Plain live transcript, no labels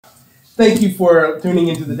Thank you for tuning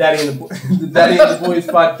into the Daddy and the Daddy and the Boys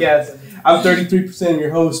podcast. I'm 33% of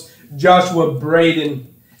your host, Joshua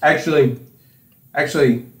Braden. Actually, I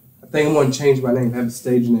think I'm going to change my name. I have a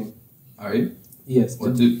stage name. Are you? Yes.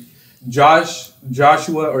 What do?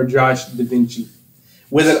 Joshua or Josh Da Vinci.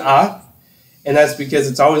 With an I. And that's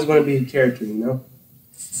because it's always going to be a character, you know?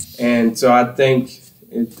 And so I think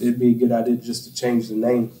it'd be a good idea just to change the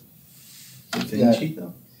name. Da Vinci,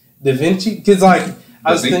 though? Da Vinci? Because, like,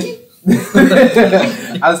 I was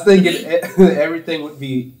thinking everything would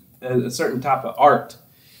be a certain type of art,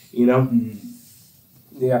 you know? Mm-hmm.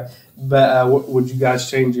 Yeah. But would you guys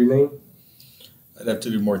change your name? I'd have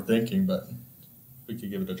to do more thinking, but we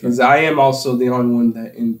could give it a try. Because I am also the only one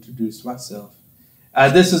that introduced myself.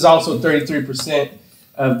 This is also 33%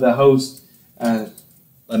 of the host. My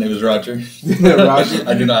name is Roger. Roger.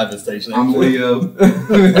 I do not have a stage name. I'm Leo.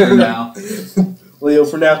 For now. Leo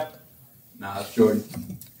for now. Nah, it's Jordan.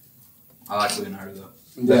 I like Leonardo, though.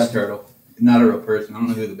 Yeah. Best turtle. Not a real person. I don't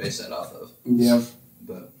know who they based that off of. Yeah.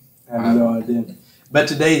 But I have no idea. But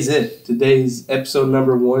today's it. Today's episode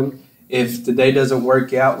number 1. If today doesn't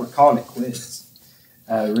work out, we're calling it quits.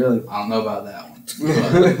 Really. I don't know about that one.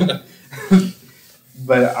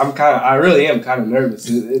 But I really am kind of nervous.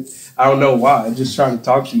 I don't know why. I'm just trying to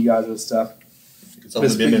talk to you guys and stuff. It's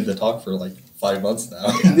only been in the talk for like 5 months now.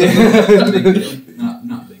 Not big deal.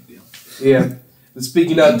 Not big deal. Yeah. But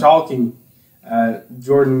speaking of talking,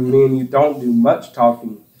 Jordan, me and you don't do much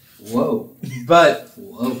talking. Whoa. But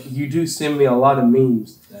Whoa. you do send me a lot of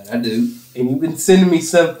memes. That I do. And you've been sending me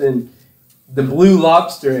something, the Blue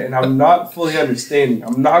Lobster, and I'm not fully understanding.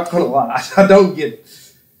 I'm not going to lie. I don't get it.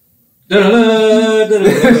 The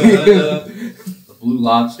Blue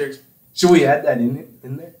Lobster. Should we add that in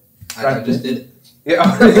there? I just did it. Yeah.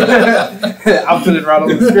 I'll put it right on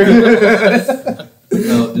the screen.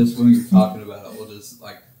 No, just when you're talking about it, we'll just,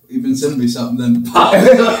 like, you've been sending me something, then pop.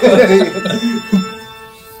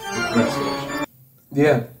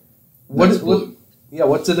 Yeah. What's blue? Yeah,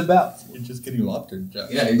 what's it about? You're just getting lobstered, Josh.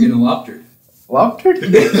 Yeah, you're getting lobstered. Lobstered?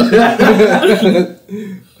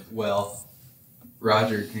 Well,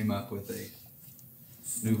 Roger came up with a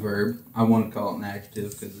new verb. I want to call it an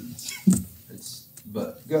adjective because it's.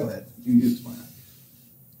 But go ahead, you explain it.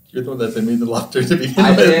 You're the one that made the lobster to begin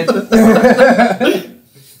I with. did.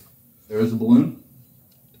 There was a balloon.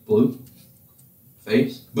 Blue.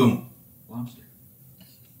 Face. Boom. Lobster.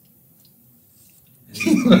 And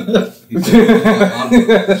he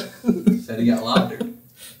said he got lobstered.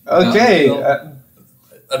 Okay.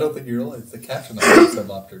 I don't think you realize the caption of it said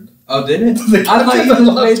lobstered. Oh, did it? I thought you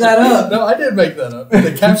just made that up. No, I did make that up.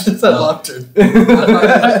 The caption said lobstered.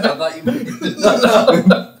 I thought you made that up.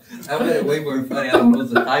 I made it way more funny. I don't know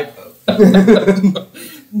if it was a typo.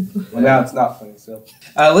 Well, now it's not funny, so.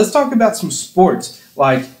 Let's talk about some sports.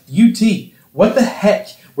 Like UT. What the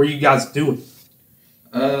heck were you guys doing?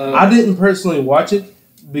 I didn't personally watch it,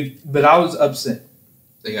 but I was upset.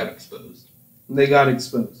 They got exposed. They got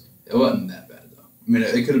exposed. It wasn't that bad, though. I mean,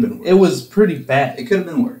 it could have been worse. It was pretty bad. It could have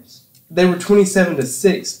been worse. They were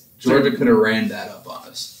 27-6. Georgia could have ran that up on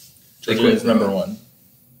us. Georgia was number 1.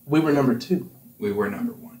 We were number 2. We were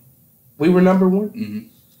number 1. We were number 1? Mm-hmm.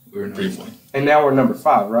 We were number 1. And now we're number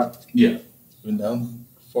 5, right? Yeah. Been down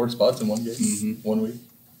 4 spots in one game, Mm-hmm. 1 week.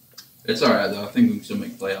 It's all right, though. I think we can still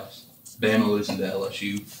make playoffs. Bama losing to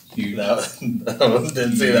LSU. Huge. No,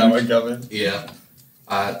 didn't see that one coming. Yeah.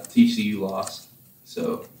 TCU lost,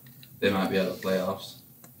 so they might be out of the playoffs.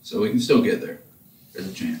 So we can still get there. There's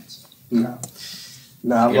a chance. No,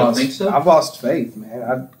 You don't think so? I've lost faith,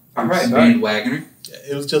 man. All right, bandwagoner.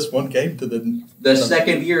 It was just one game to The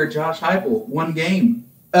second year of Josh Heupel, 1 game.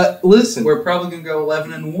 Listen. We're probably gonna go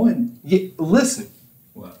 11-1. Yeah, listen.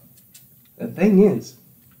 What? The thing is,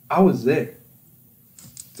 I was there.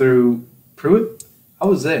 Through Pruitt, I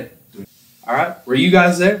was there. All right, were you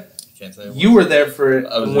guys there? Can't say. You were there for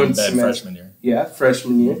I was one in bad semester. freshman year. Yeah,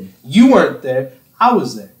 freshman year. You weren't there. I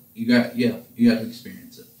was there. You got to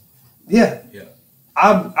experience it. Yeah. Yeah.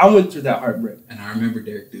 I went through that heartbreak. And I remember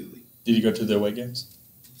Derek Dooley. Did you go to the away games?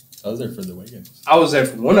 I was there for the away games. I was there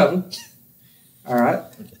for one of them. All right.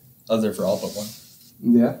 Okay. I was there for all but one.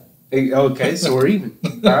 Yeah. Okay, so we're even.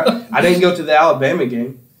 All right. I didn't go to the Alabama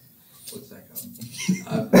game. What's that called?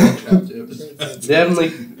 I've been trapped to it.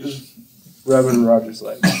 Definitely rubbing Roger's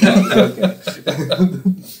leg. Okay.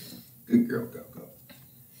 Good girl, go.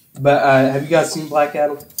 But have you guys seen Black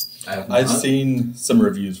Adam? I've seen some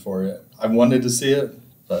reviews for it. I wanted to see it,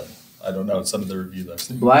 but I don't know some of the reviews I've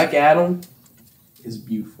seen. Black Adam is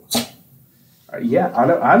beautiful. Yeah, I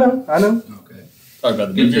know. Okay. Talk about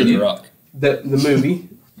the movie or The Rock? The movie.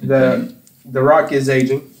 The Rock is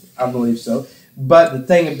aging, I believe so. But the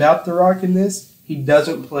thing about The Rock in this, he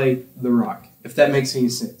doesn't play The Rock, if that makes any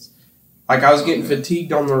sense. Like, I was getting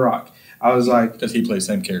fatigued on The Rock. I was like... Because he plays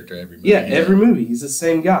the same character every movie. Yeah, every movie. He's the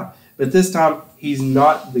same guy. But this time, he's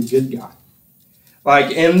not the good guy.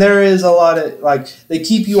 Like, and there is a lot of, like, they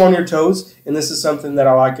keep you on your toes, and this is something that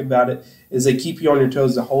I like about it, is they keep you on your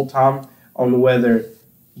toes the whole time on whether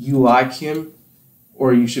you like him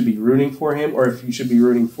or you should be rooting for him or if you should be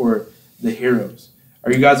rooting for the heroes.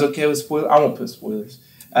 Are you guys okay with spoilers? I won't put spoilers.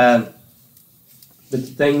 But the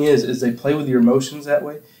thing is they play with your emotions that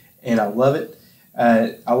way, and I love it.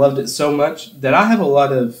 I loved it so much that I have a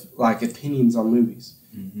lot of, like, opinions on movies.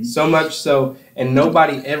 Mm-hmm. So much so, and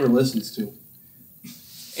nobody ever listens to them.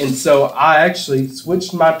 And so I actually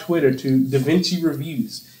switched my Twitter to Da Vinci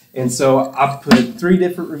Reviews. And so I put 3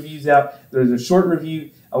 different reviews out. There's a short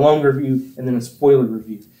review, a long review, and then a spoiler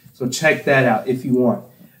review. So check that out if you want.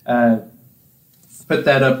 Put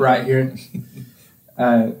that up right here.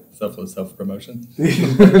 Self-promotion.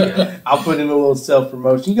 I'll put in a little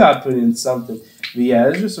self-promotion. You got to put in something. But yeah,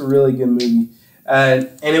 it's just a really good movie. And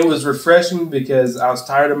it was refreshing because I was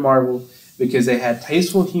tired of Marvel because they had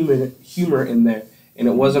tasteful humor in there. And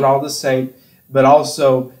it wasn't all the same, but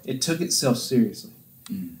also it took itself seriously.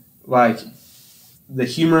 Like, the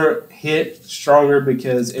humor hit stronger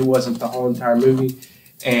because it wasn't the whole entire movie.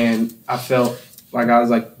 And I felt like I was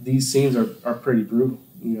like, these scenes are pretty brutal.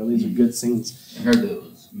 You know, these are good scenes. I heard that it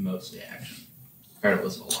was mostly action. I heard it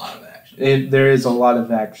was a lot of action. There is a lot of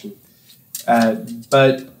action.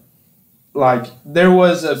 But, like, there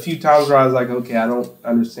was a few times where I was like, okay, I don't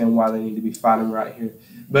understand why they need to be fighting right here.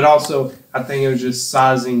 But also, I think it was just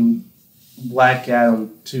sizing Black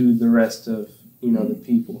Adam to the rest of, you know, the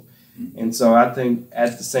people. And so I think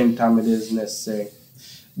at the same time it is necessary.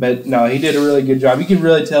 But no, he did a really good job. You can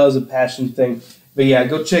really tell it's a passion thing. But yeah,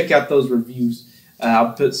 go check out those reviews.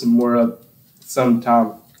 I'll put some more up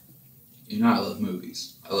sometime. You know, I love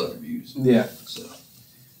movies. I love reviews. Yeah. So.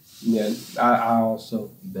 Yeah, I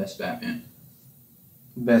also. Best Batman,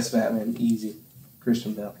 easy.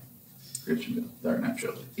 Christian Bale. Dark Knight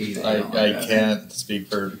trilogy. Easy. I can't speak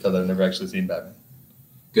for it because I've never actually seen Batman.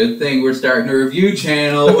 Good thing we're starting a review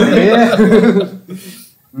channel. Yeah.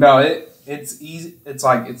 No, it's easy. It's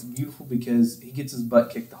like, it's beautiful because he gets his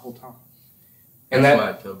butt kicked the whole time. And that's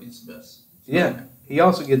why Toby's the best. Yeah, he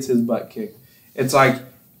also gets his butt kicked. It's like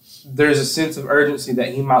there's a sense of urgency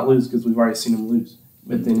that he might lose because we've already seen him lose.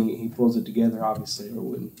 But then he pulls it together, obviously, or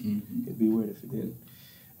wouldn't. Mm-hmm. It'd be weird if he didn't.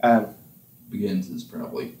 Begins is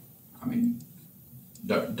probably, I mean,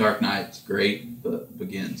 Dark Knight's great, but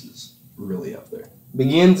Begins is really up there.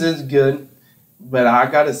 Begins is good, but I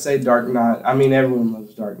gotta say Dark Knight. I mean, everyone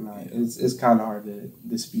loves Dark Knight. It's kind of hard to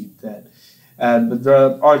dispute that. But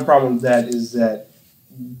the only problem with that is that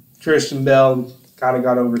Christian Bale kind of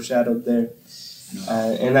got overshadowed there,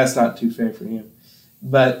 and that's not too fair for him.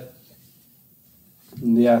 But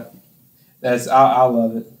yeah, I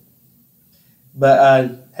love it.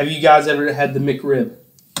 But have you guys ever had the McRib?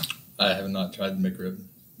 I have not tried the McRib.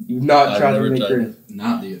 You've not tried the McRib?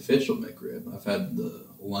 Not the official McRib. I've had the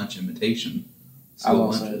lunch imitation. School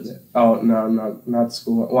lunches. Oh, no, not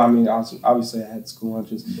school. Well, I mean, obviously I had school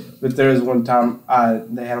lunches. But there was one time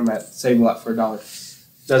they had them at Save-A-Lot for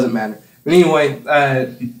 $1. Doesn't matter. But anyway,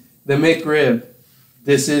 the McRib,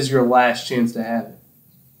 this is your last chance to have it.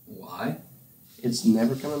 Why? It's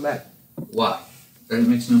never coming back. Why? That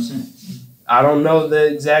makes no sense. I don't know the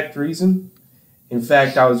exact reason. In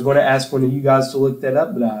fact, I was going to ask one of you guys to look that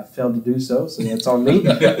up, but I failed to do so that's on me.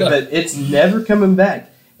 But it's never coming back.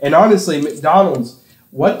 And honestly, McDonald's,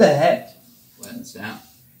 what the heck? Letting us down.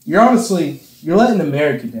 You're letting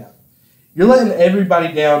America down. You're letting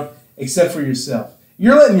everybody down except for yourself.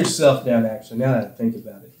 You're letting yourself down, actually, now that I think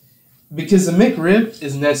about it. Because the McRib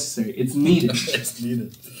is necessary. It's needed. It's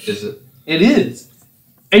needed. Is it? It is.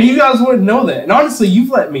 And you guys wouldn't know that. And honestly, you've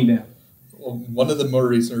let me down. Well, one of the more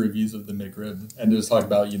recent reviews of the McRib, and just talk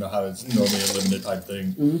about, how it's normally a limited type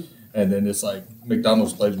thing. Mm-hmm. And then it's like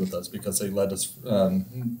McDonald's plays with us because they let us,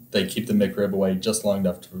 they keep the McRib away just long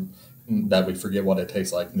enough that we forget what it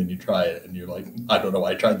tastes like. And then you try it and you're like, I don't know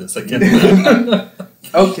why I tried this again.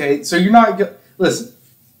 Okay, so you're not going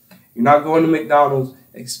to McDonald's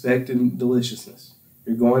expecting deliciousness.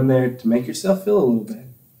 You're going there to make yourself feel a little bad,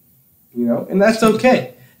 and that's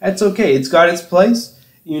okay. That's okay. It's got its place,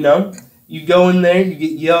 You go in there, you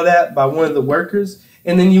get yelled at by one of the workers,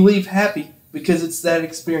 and then you leave happy because it's that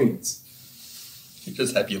experience. You're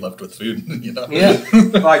just happy you left with food, Yeah.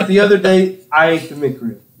 Like the other day, I ate the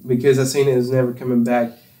McRib because I seen it was never coming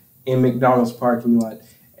back in McDonald's parking lot.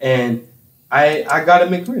 And I got a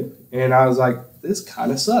McRib, and I was like, this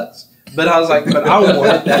kind of sucks. But I was like, but I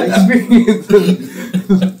wanted that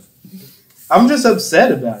experience. I'm just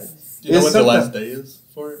upset about it. Do you know It's what the something- last day is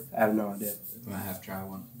for it? I have no idea. I might have to try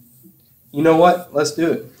one. You know what? Let's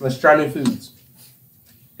do it. Let's try new foods.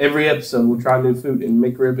 Every episode, we'll try new food, and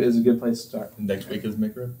McRib is a good place to start. Next week is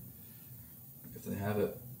McRib. If they have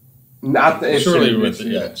it. Not the Surely with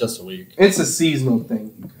just a week. It's a seasonal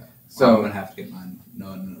thing. Okay. So- I'm gonna have to get mine.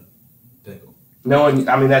 No, pickle. No one.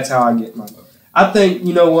 I mean, that's how I get mine. Okay. I think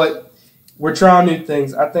you know what. We're trying new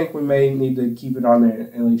things. I think we may need to keep it on there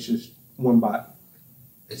at least just one bite.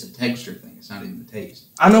 It's a texture thing. It's not even the taste.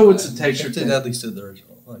 I know it's a texture Kept thing. it at least to the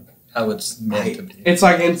original, like how it's meant to be. It's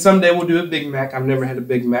like, and someday we'll do a Big Mac. I've never had a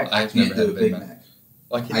Big Mac. I've Can't never do had a Big Mac.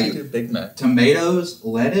 Why can't you do Big Mac? Tomatoes,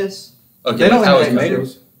 lettuce, Okay, They don't how have is it?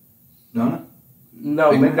 tomatoes. donut.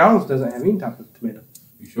 No, Big Mac? McDonald's doesn't have any type of tomato.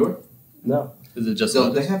 You sure? No, Is it just So they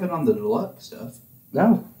lettuce? have it on the deluxe stuff.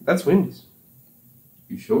 no, that's Wendy's.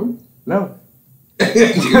 You sure? No,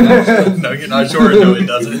 You're not sure? No, you're not sure. No, it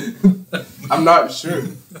doesn't. I'm not sure.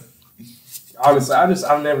 Honestly,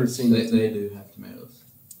 I've never seen They, it. they do have tomatoes.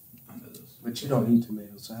 I know this But you don't eat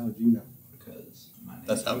tomatoes, so how would you know? because my name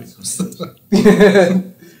That's how is he knows.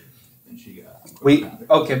 tomatoes, and she got.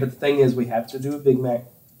 Okay, but the thing is, we have to do a Big Mac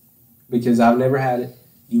because I've never had it.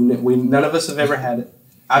 None of us have ever had it.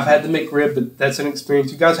 I've had the McRib, but that's an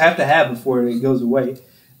experience you guys have to have before it goes away.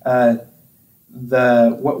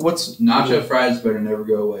 What's Nacho fries better never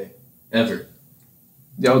go away, ever.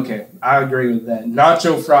 Okay, I agree with that.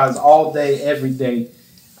 Nacho fries all day, every day.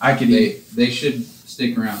 I could eat. They should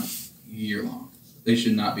stick around year long. They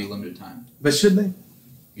should not be limited time. But should they?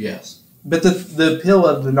 Yes. But the appeal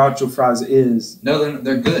of the nacho fries is No,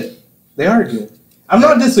 they're good. they are good. I'm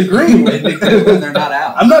not disagreeing with They're good when they're not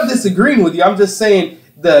out. I'm not disagreeing with you. I'm just saying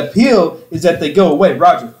the appeal is that they go away.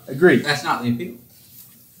 Roger, agree. That's not the appeal.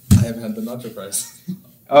 I haven't had the nacho fries. You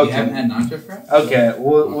haven't Okay. had nacho fries? Okay,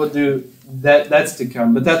 we'll do that. That's to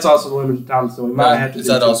come, but that's also limited time, so we might have to. Is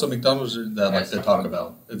do that two. also McDonald's or that like That's the Taco Taco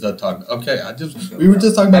Bell. Bell? Is that Taco? Okay, we were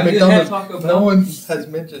just talking about Have you had McDonald's. Taco No Bell? one has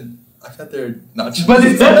mentioned. I've had their nachos. But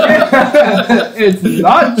it's it's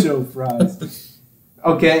nacho fries.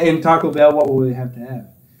 Okay, and Taco Bell, what will we have to have?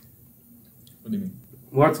 What do you mean?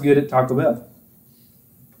 What's good at Taco Bell?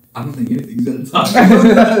 I don't think anything's good at Taco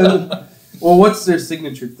Bell. Well, what's their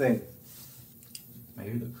signature thing?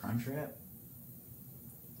 Maybe the Crunch Wrap?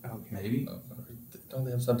 Okay. Maybe? Don't they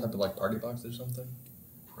have some type of like party box or something?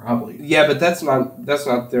 Probably. Yeah, but that's not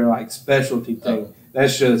their like specialty thing.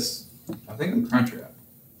 That's just I think the Crunch Wrap.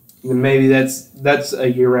 maybe that's a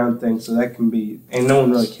year round thing, so that can be. And no one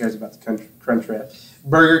really cares about the crunch wrap.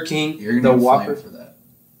 Burger King, You're the going to Whopper. for that.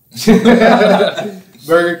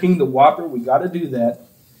 Burger King, the Whopper. We got to do that.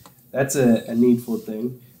 That's a needful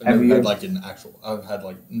thing. I've Have never you had ever- like an actual. I've had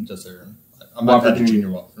like just their. I Whopper might have had the Junior.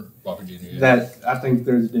 Junior Whopper Junior. Yeah. That I think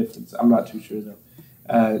there's a difference. I'm not too sure though.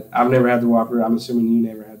 I've never had the Whopper. I'm assuming you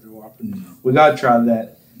never had the Whopper. No. We got to try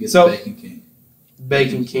that. Get So- the Bacon King.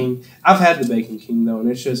 Bacon King. I've had the Bacon King though, and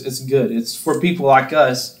it's good. It's for people like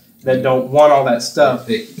us that don't want all that stuff.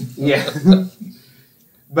 Picky. Yeah.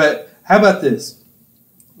 But how about this?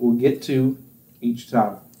 We'll get two each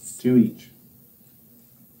time. Two each.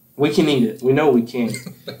 We can eat it. We know we can.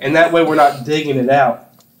 And that way we're not digging it out.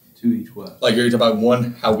 To each what? Like you're talking about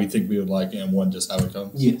one how we think we would like it and one just how it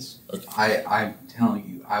comes. Yes. I'm telling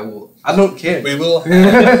you, I will. I don't care. We will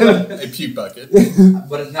have a puke bucket.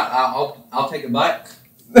 But it's not. I'll take a bite.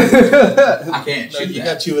 I can't No, chew you that.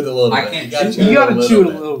 got to chew it a little I bit. can't gotta chew it. You gotta chew it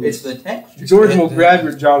a bit. little bit. It's the texture. George will grab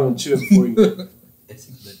your jaw and chew it for you. It's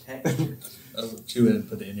the texture. Chew it and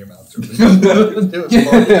put it in your mouth. Do it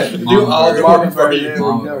for you. Do all the work for you. There we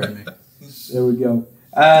Mom go. heard me. There we go.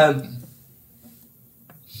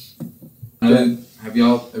 Have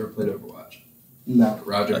y'all ever played Overwatch? No,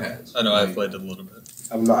 Roger has. I know I've played it a little bit.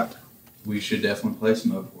 I'm not. We should definitely play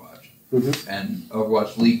some Overwatch. Mhm. And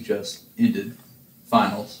Overwatch League just ended.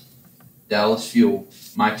 Finals. Dallas Fuel,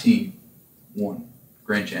 my team, won.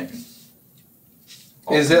 Grand champion.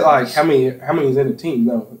 Is it like how many is in a team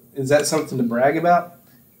though? Is that something to brag about?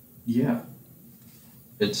 Yeah.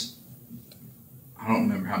 It's, I don't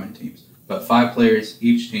remember how many teams, but 5 players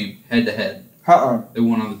each team, head to head. Uh-uh. They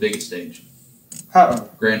won on the biggest stage.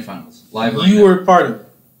 Grand Finals. Live You arena. were part of it.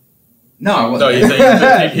 No, I No, wasn't. you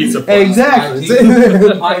think he's a Exactly.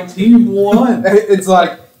 My team won. It's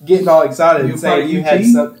like getting all excited You and saying part you of had UT?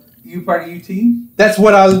 some. You part of UT? That's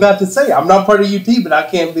what I was about to say. I'm not part of UT, but I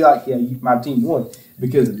can't be like, yeah, my team won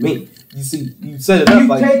because of me. You see, you set it up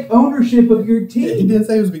like take ownership of your He team. didn't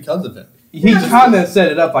say it was because of him. he kind of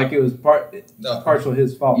set it up like it was No. partial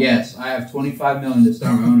his fault. Yes, I have $25 million to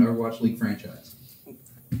start my own Overwatch League franchise.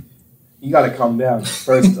 You got to calm down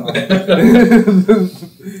first off.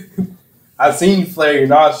 I've seen you flare your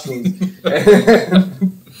nostrils.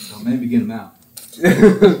 So maybe get them out.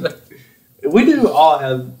 We do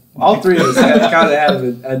all three of us kind of have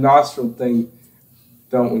a nostril thing,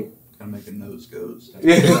 don't we? Gotta make a nose goes.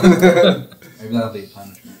 Yeah. Maybe that'll be a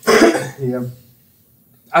punishment. Yeah.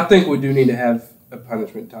 I think we do need to have a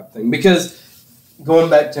punishment type thing because going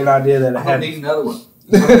back to an idea that I I had. need another one.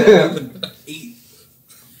 Eat.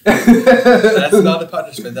 That's not a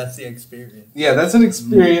punishment. That's the experience. Yeah, that's an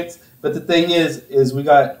experience. But the thing is we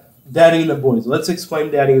got Daddy and the Boys. Let's explain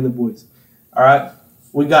Daddy and the Boys. All right?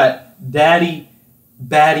 We got Daddy,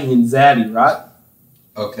 Batty, and Zaddy, right?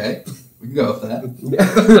 Okay, we can go with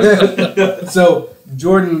that. So,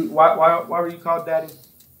 Jordan, why were you called Daddy?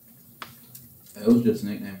 It was just a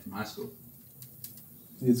nickname from high school.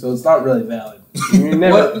 Yeah, so it's not really valid. You're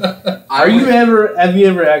never, What? have you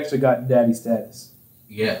ever actually got Daddy status?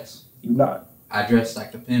 Yes. You're not. I dressed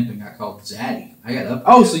like a pimp and got called Zaddy. I got upgraded.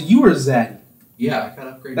 Oh, so you were Zaddy. Yeah, I got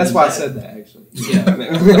upgraded. That's to why I Zaddy. said that, actually. Yeah.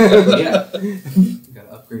 Yeah. Got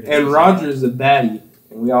upgraded. to And Zaddy. Roger's a baddie,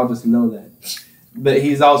 and we all just know that. But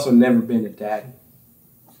he's also never been a daddy.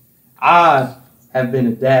 I have been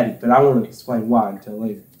a daddy, but I won't explain why until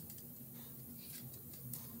later.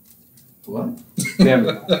 What?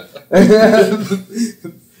 Never mind.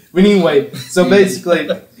 But anyway, so basically...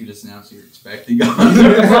 You just announced you're expecting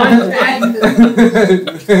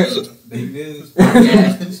Big news.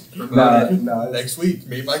 Podcast. Promote it. No, Next week,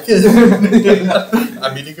 meet my kid.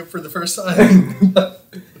 I'm meeting him for the first time.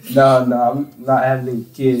 no, I'm not having any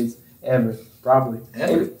kids ever. Probably.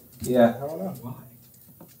 Ever? Yeah, I don't know. Why?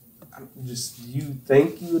 Just you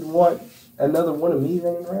think you would want another one of me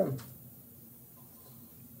running around?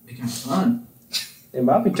 It kind of fun. It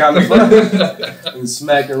might be kind of fun. And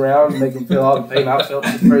smack around, make them feel all the pain I felt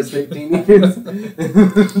for the first 15 years.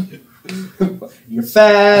 You're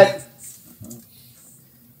fat.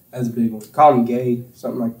 That's a big one. Call him gay,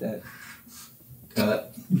 something like that.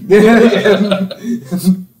 Cut. Yeah.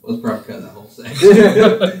 Let's probably cut that whole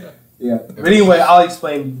section. Yeah. But anyway, I'll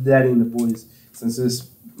explain Daddy and the Boys since this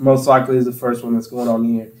most likely is the first one that's going on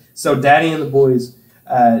here. So Daddy and the Boys,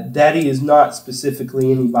 Daddy is not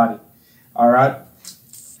specifically anybody. All right?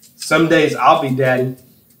 Some days I'll be Daddy.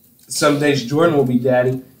 Some days Jordan will be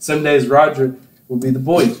Daddy. Some days Roger will be the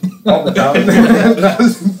boy. All the time.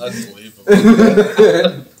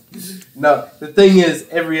 Unbelievable. No, the thing is,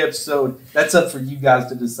 every episode, that's up for you guys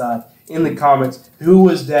to decide in the comments who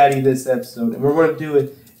was Daddy this episode. And we're going to do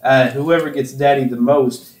it, whoever gets Daddy the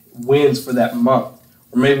most wins for that month.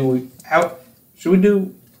 Or maybe should we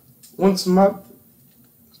do once a month?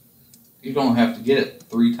 You don't have to get it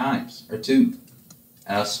 3 times or 2.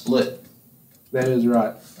 And a split. That is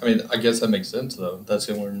right. I mean, I guess that makes sense, though. That's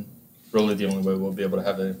really the only way we'll be able to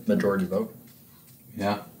have a majority vote.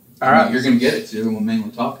 Yeah. All right. You're going to get it, so you're the one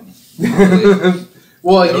mainly talking.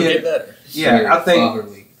 Well, It'll yeah. get better. Yeah, I think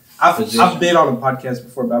Fatherly. I've position. been on a podcast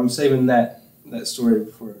before, but I'm saving that story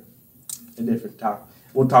for a different time.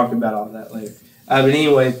 We'll talk about all that later. But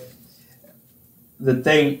anyway, the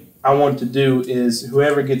thing I want to do is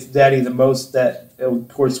whoever gets Daddy the most, that of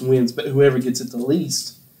course wins, but whoever gets it the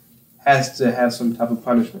least has to have some type of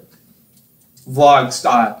punishment. Vlog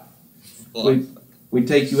style. We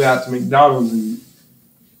take you out to McDonald's and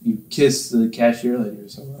you kiss the cashier lady or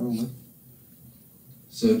something. I don't know.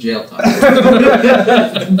 So jail time.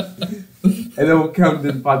 And then we'll come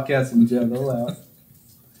to the podcast in jail. Don't allow it.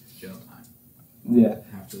 Jail time. Yeah.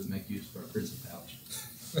 Have to make use of our prison pouch.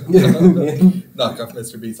 Knock off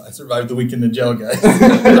Mr. Beast. I survived the week in the jail, guys.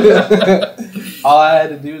 All I had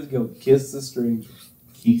to do was go kiss the stranger.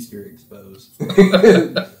 Keister exposed.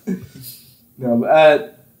 No,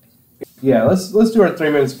 but yeah, let's do our 3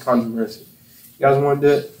 minutes of controversy. You guys want to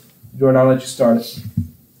do it? Jordan, I'll let you start it.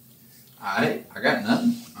 I got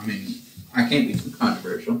nothing. I mean, I can't be too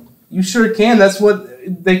controversial. You sure can. That's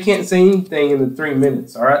what they can't say anything in the 3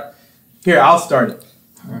 minutes. All right. Here, I'll start it.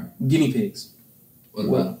 All right. Guinea pigs. What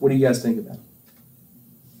about What do you guys think about it?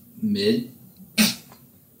 mid?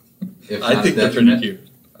 If I not think they're pretty detriment. cute.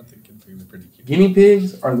 I think they're pretty cute. Guinea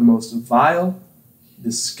pigs are the most vile,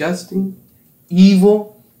 disgusting,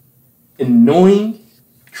 evil, annoying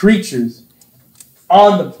creatures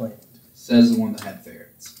on the planet. Says the one that had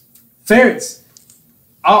ferrets. Ferrets.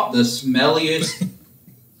 Oh, The smelliest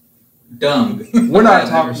dung. we're not I've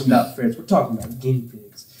ever talking smelled. about ferrets. We're talking about guinea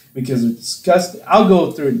pigs because they're disgusting. I'll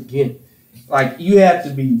go through it again. Like, you have to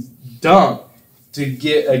be dumb to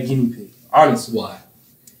get a guinea pig. Honestly. Why?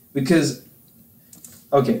 Because,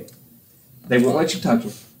 okay, they won't let you touch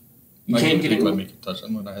them. You My can't guinea get pig let it. me touch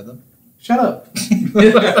them when I had them. Shut up.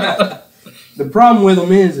 The problem with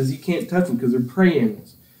them is you can't touch them because they're prey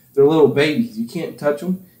animals. They're little babies. You can't touch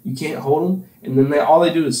them. You can't hold them. And then all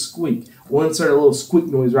they do is squeak. We'll insert a little squeak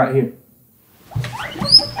noise right here.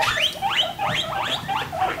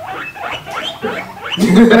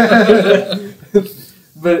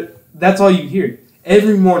 But that's all you hear.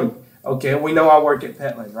 Every morning. Okay, we know I work at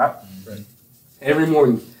Petland, right? Right. Every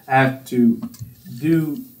morning I have to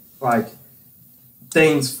do like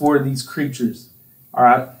things for these creatures. All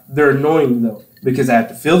right, they're annoying though because I have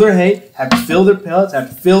to fill their hay, have to fill their pellets, have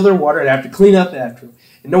to fill their water, and I have to clean up after them.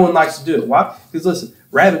 And no one likes to do it. Why? Because listen,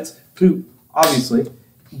 rabbits poop obviously,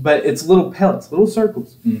 but it's little pellets, little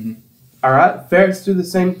circles. Mm-hmm. All right, ferrets do the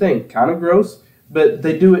same thing. Kind of gross, but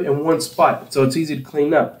they do it in one spot, so it's easy to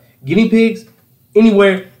clean up. Guinea pigs,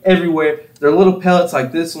 anywhere, everywhere. They're little pellets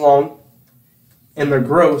like this long, and they're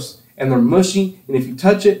gross. And they're mushy, and if you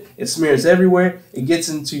touch it, it smears everywhere. It gets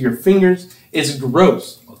into your fingers. It's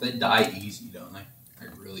gross. Well, they die easy, don't they?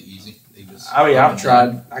 Like really easy. They just. I mean, I've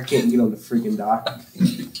tried. I can't get them to freaking die.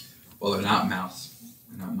 Well, they're not mouse.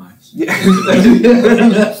 They're not mice. Yeah.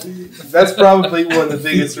 That's probably one of the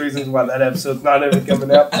biggest reasons why that episode's not ever coming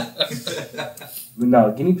out. But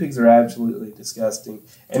no, guinea pigs are absolutely disgusting.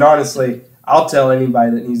 And honestly, I'll tell anybody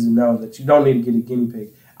that needs to know that you don't need to get a guinea pig.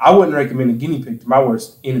 I wouldn't recommend a guinea pig to my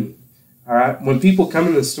worst enemy. All right. When people come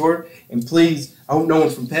in the store, and please, I hope no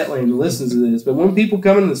one from Petland listens to this, but when people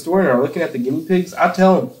come in the store and are looking at the guinea pigs, I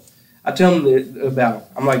tell them about them.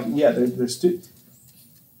 I'm like, yeah, they're stupid.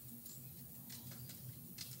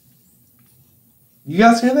 You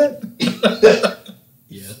guys hear that?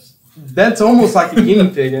 Yes. That's almost like a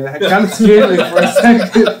guinea pig, and it kind of scared me for a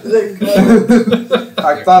second.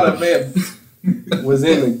 I thought a man was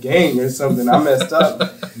in the gang or something. I messed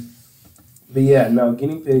up. But yeah, no,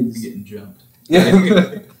 guinea pigs. You're getting jumped. Yeah.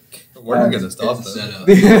 We're not going to stop It's that.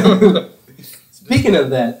 set up. Speaking of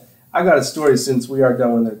that, I got a story since we are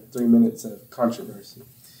done with our 3 minutes of controversy.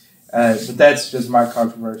 But that's just my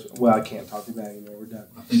controversy. Well, I can't talk about it anymore. We're done.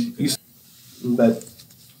 I think we could. But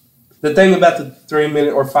the thing about the 3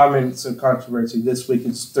 minute or 5 minutes of controversy this week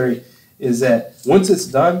is that once it's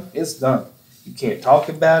done, it's done. You can't talk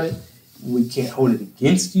about it. We can't hold it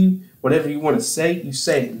against you. Whatever you want to say, you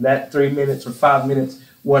say it in that 3 minutes or 5 minutes,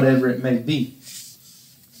 whatever it may be.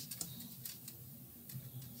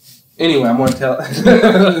 Anyway, I'm gonna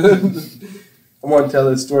tell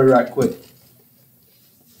this story right quick.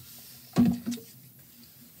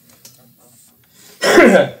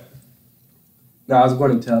 No, I was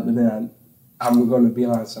going to tell it, but then I'm going to be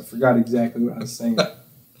honest, I forgot exactly what I was saying.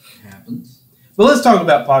 Happens. But let's talk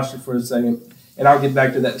about posture for a second, and I'll get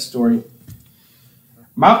back to that story.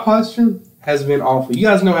 My posture has been awful. You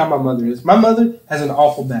guys know how my mother is. My mother has an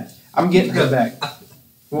awful back. I'm getting her back.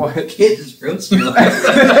 What? Kid just roasted me like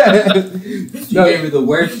She gave me the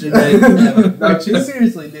worst genetic ever. No, she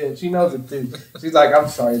seriously did. She knows it too. She's like, I'm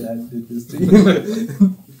sorry that I did this to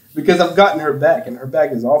you. Because I've gotten her back, and her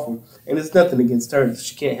back is awful. And it's nothing against her.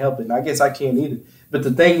 She can't help it. And I guess I can't either. But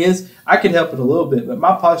the thing is, I can help it a little bit, but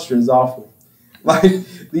my posture is awful. Like,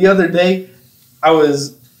 the other day, I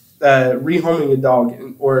was rehoming a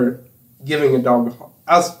dog, or giving a dog a home.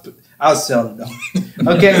 I was selling a dog.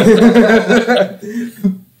 Okay.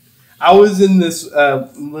 I was in this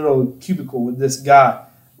little cubicle with this guy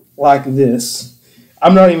like this.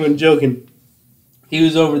 I'm not even joking. He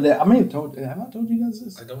was over there. I may have told you. Have I told you guys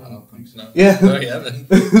this? I don't think so. Yeah. No, you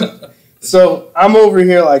haven't. So I'm over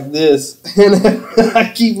here like this, and I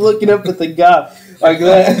keep looking up at the guy like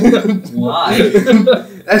that. Why?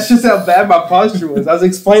 That's just how bad my posture was. I was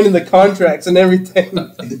explaining the contracts and everything,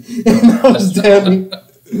 and I was down here.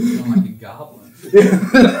 You sound like a goblin.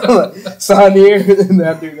 Sign here, and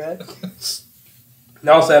I do that. And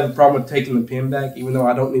I also have a problem with taking the pen back, even though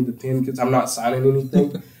I don't need the pen because I'm not signing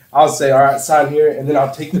anything. I'll say, all right, sign here, and then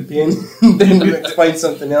I'll take the pen, then we explain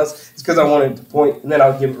something else. It's because I want it to point, and then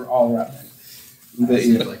I'll give it all right back. But,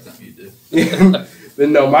 Seems like something you do. yeah. But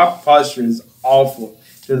no, my posture is awful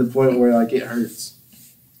to the point where like it hurts,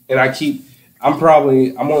 and I'm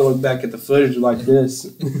gonna look back at the footage like this.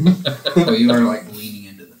 So you are like leaning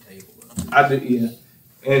into the table. Though. I do, yeah,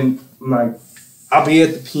 and like I'll be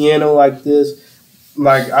at the piano like this.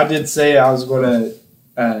 Like I did say, I was gonna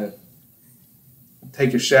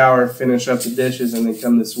take a shower, finish up the dishes, and then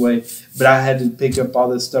come this way. But I had to pick up all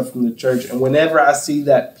this stuff from the church, and whenever I see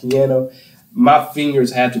that piano, my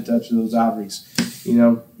fingers have to touch those ivories. You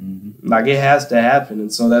know, like it has to happen,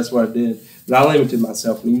 and so that's what I did. But I limited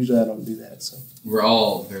myself, and usually I don't do that. So We're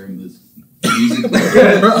all very musically.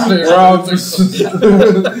 we're all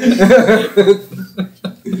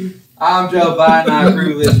I'm Joe Biden. I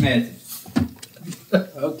approve this message.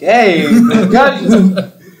 okay.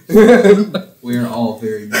 We are all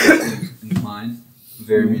very musically inclined.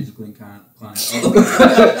 Very musically inclined.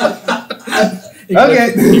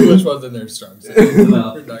 Okay. English wasn't their strong suit.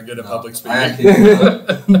 Well, We're not good at public I speaking.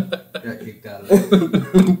 got kicked out of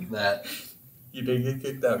it. That. You didn't get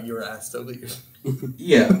kicked out. You were asked to leave.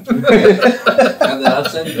 Yeah. And then I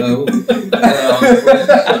said no.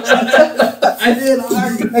 I did.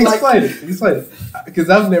 Explain it. Because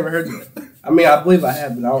I've never heard that. I mean, I believe I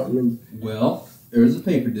have, but I don't remember. Well, there was a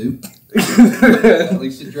paper due. At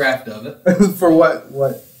least a draft of it. For what?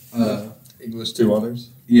 What? English 2 honors.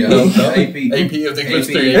 Yeah. AP. AP of English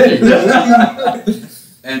AP. 3 AP.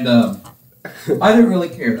 And I didn't really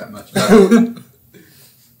care that much about it.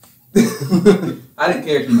 I didn't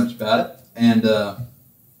care too much about it. And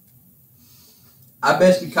I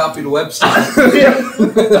basically copied a website.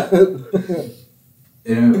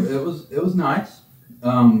 And it was nice.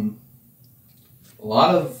 A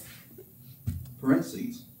lot of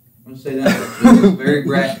parentheses. I'm going to say that. It was very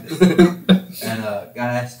graphic. And got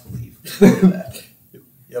asked to leave.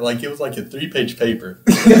 Yeah, like it was like a 3-page paper.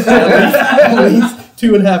 At least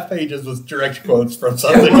 2.5 pages was direct quotes from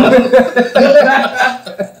something else.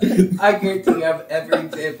 I guarantee you have every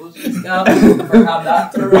example she's got for how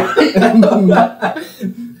not to write.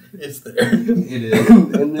 It's there. It is.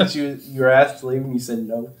 And then you were asked to leave and you said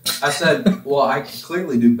no. I said, well, I could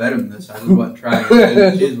clearly do better than this. I just wasn't trying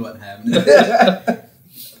to. She just wasn't having it.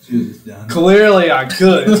 She was just done. Clearly I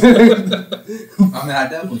could. I mean, I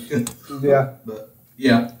definitely could. Yeah. But,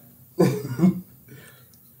 yeah,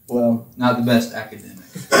 Well, not the best academic.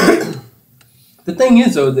 the thing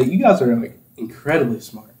is, though, that you guys are, like, incredibly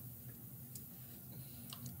smart.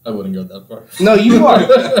 I wouldn't go that far. No, you are.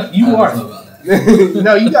 You I are. don't know about that.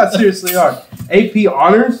 No, you guys seriously are. AP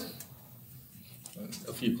honors.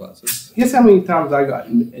 A few classes. Guess how many times I got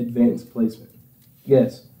an advanced placement?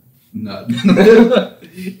 Guess. No.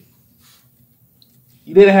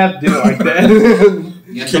 You didn't have to do it like that.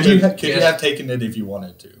 Could you have taken it if you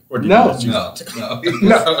wanted to? Or did No. you just choose not to?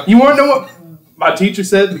 No, you want to know what my teacher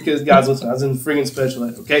said? Because, guys, listen, I was in friggin' special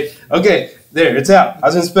ed, okay? There, it's out. I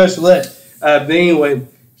was in special ed. But anyway,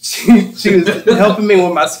 she was helping me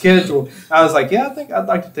with my schedule. I was like, yeah, I think I'd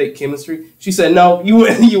like to take chemistry. She said, no, you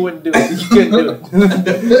wouldn't do it. You couldn't do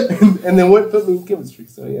it. And then wouldn't put me in chemistry,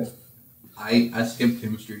 so yeah. I skipped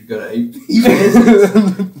chemistry to go to AP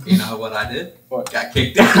physics. You know what I did? What? Got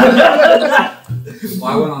kicked out. Well,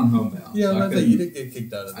 I went on homebound. Yeah, so I I think you didn't get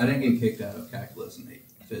kicked out of that. I didn't get kicked out of calculus and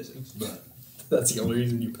physics, but That's the only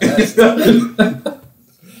reason you passed.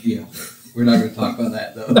 yeah, we're not going to talk about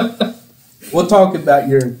that though. We'll talk about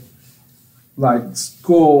your, like,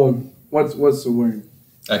 school, what's the word?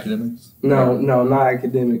 Academics? No, not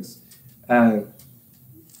academics.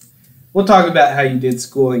 We'll talk about how you did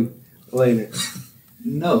schooling later.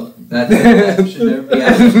 No, that should never be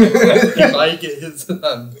happening. He might get his.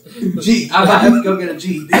 I might have to go get a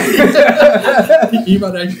GED. He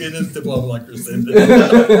might actually get his diploma like rescinded.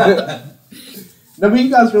 No, but you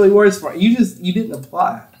guys really were smart. You didn't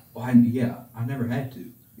apply. Well, I never had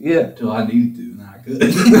to Yeah. until I needed to, and then I could.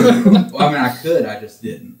 Well, I mean, I could, I just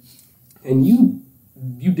didn't. And you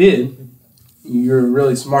did. You're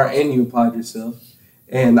really smart and you applied yourself.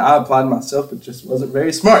 And I applied myself, but just wasn't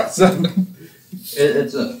very smart. So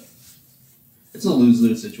It's a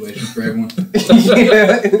lose-lose situation for everyone.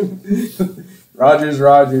 yeah. Roger's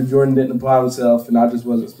Roger. Jordan didn't apply himself, and I just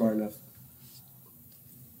wasn't smart enough.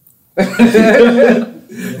 You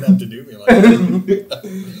didn't have to do me like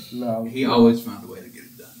that. No. He always found a way to get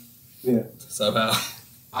it done. Yeah. Somehow.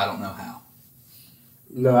 I don't know how.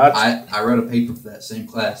 No, I wrote a paper for that same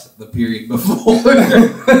class the period before.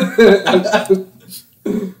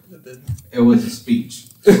 It was a speech.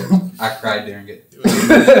 I cried during it.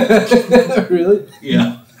 Really?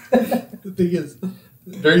 Yeah. The thing is,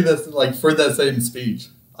 during this, like, for that same speech,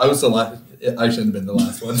 I was the last. I shouldn't have been the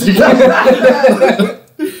last one.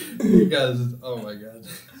 You guys, oh my god.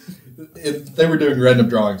 They were doing random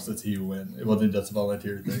drawings to see who win. It wasn't just a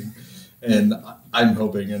volunteer thing. And I'm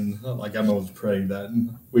hoping and like I'm always praying that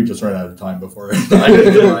we just run out of time before I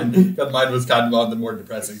did mine. Because mine was kind of on the more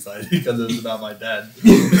depressing side because it was about my dad.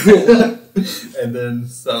 And then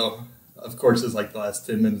so of course it's like the last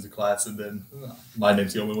 10 minutes of class and then my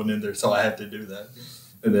name's the only one in there, so I had to do that.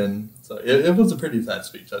 And then so it was a pretty sad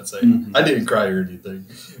speech, I'd say. Mm-hmm. I didn't cry or anything,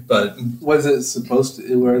 but was it supposed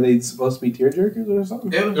to? Were they supposed to be tearjerkers or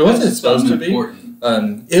something? It wasn't supposed to be.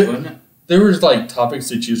 Wasn't it? There was like topics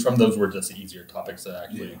to choose from. Those were just easier topics to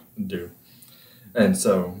actually do. And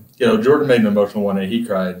so, Jordan made an emotional one and he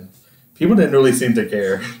cried. People didn't really seem to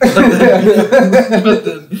care. But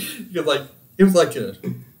then, it was like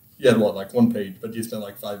You had what, like 1 page, but you spent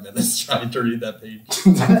like 5 minutes trying to read that page.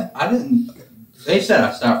 I didn't. They said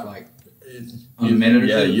I stopped for like a minute or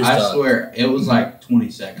two. You I stopped. swear it was like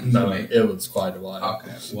 20 seconds. No, to me. it was quite a while.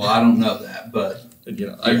 Okay. Well, I don't know that, but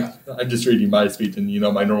And, I'm just reading my speech and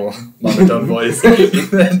my normal monotone voice.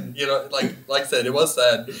 And, like I said, it was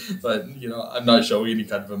sad, but I'm not showing any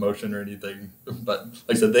kind of emotion or anything. But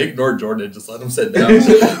like I said, they ignored Jordan and just let him sit down.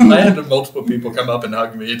 I had multiple people come up and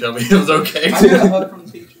hug me and tell me it was okay. I got a hug from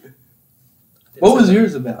the teacher. What was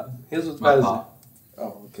yours about? His was My about pop,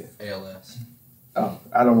 Oh, okay. ALS. Oh,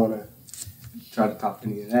 I don't want to try to top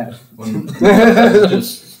any of that.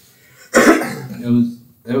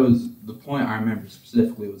 It was the point I remember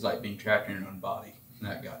specifically was like being trapped in your own body, and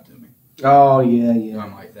that got to me. Oh, yeah, And yeah.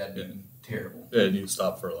 I'm like, that'd be terrible. Yeah, and you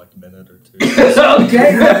stopped for like a minute or two.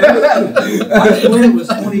 Okay. I swear it was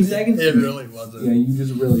 20 seconds. It really wasn't. Yeah, you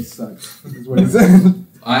just really suck, is what he said.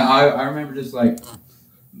 I remember just like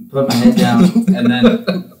put my head down and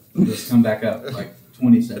then just come back up like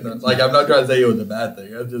 20 seconds. Like, I'm not trying to say it was a bad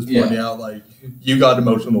thing. I'm just pointing out, like, you got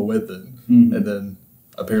emotional with it. Mhm. And then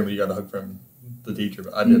apparently you got a hug from the teacher,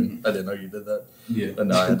 but I didn't know you did that. Yeah. And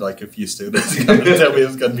now I had like a few students come and tell me it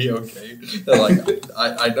was going to be okay. They're like,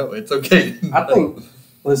 I know it's okay. I think,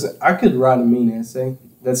 listen, I could write a mean essay.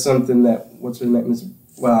 That's something that, what's her name?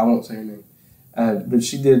 Well, I won't say her name. But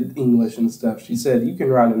she did English and stuff. She said, you can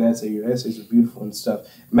write an essay. Your essays are beautiful and stuff.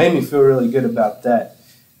 It made me feel really good about that.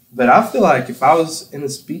 But I feel like if I was in a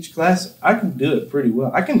speech class, I can do it pretty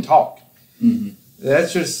well. I can talk. Mm-hmm.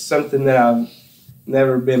 That's just something that I've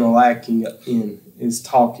never been lacking in, is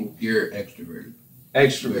talking. You're extroverted.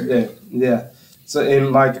 Extrovert, yeah. So,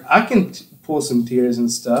 and like, I can pull some tears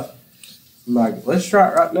and stuff. I'm like, let's try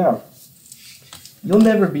it right now. You'll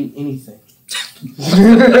never be anything.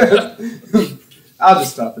 I'll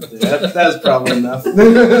just stop it there. That's probably enough.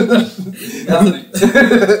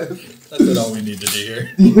 That's all we need to do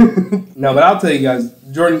here. No, but I'll tell you guys,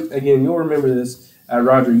 Jordan, again, you'll remember this.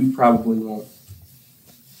 Roger, you probably won't.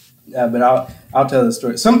 But I'll tell the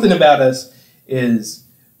story. Something about us is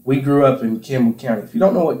we grew up in Campbell County. If you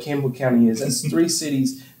don't know what Campbell County is, that's 3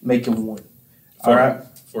 cities making one. All right?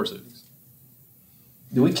 4 cities.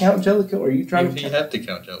 Do we count Jellicoe? Or are you trying to You count? have to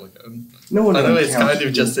count Jellicoe. No one I know really it's counts kind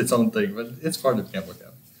of just its own thing, but it's part of Campbell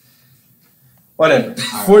County. Whatever.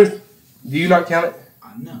 All Fourth, do you not count it?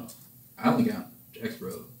 I know. I only got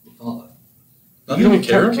Exbro with all that. You don't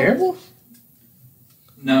count Carroll?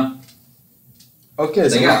 No. Okay,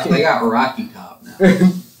 so They got Rocky Top now.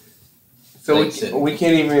 so Lake City. we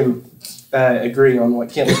can't even agree on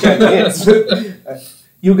what Campbell County is.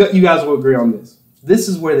 You guys will agree on this. This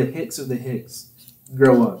is where the Hicks of the Hicks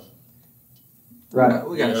grow up. Right.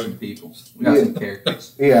 We got some people. We got some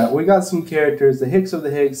characters. Yeah, we got some characters, the Hicks of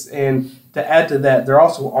the Hicks, and to add to that, they're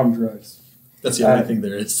also on drugs. That's the only thing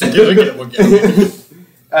there is to do in Campbell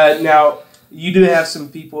County. Now, you do have some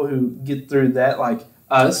people who get through that, like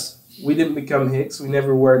us. We didn't become Hicks. We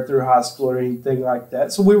never were through high school or anything like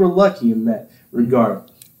that. So we were lucky in that regard.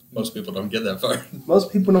 Most people don't get that far.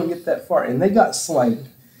 Most people don't get that far, and they got slang.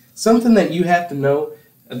 Something that you have to know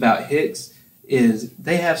about Hicks is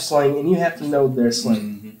they have slang, and you have to know their slang.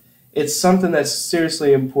 Mm-hmm. It's something that's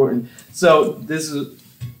seriously important. So it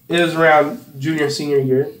was around junior, senior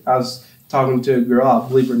year. I was talking to a girl. I'll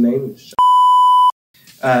bleep her name.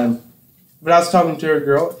 But I was talking to a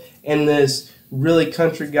girl, and this really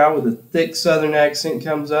country guy with a thick southern accent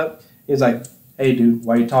comes up. He's like, hey, dude,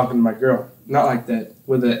 why are you talking to my girl? Not like that,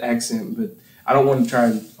 with an accent, but I don't want to try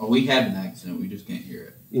and... Oh, we have an accent. We just can't hear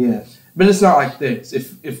it. Yeah, but it's not like this.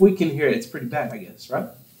 If we can hear it, it's pretty bad, I guess, right?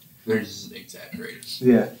 They're just exaggerated.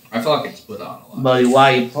 Yeah. I feel like it's put on a lot. Buddy,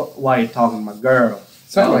 why you talking to my girl?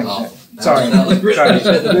 Something like that. That Sorry. was really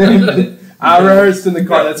Sorry. I rehearsed in the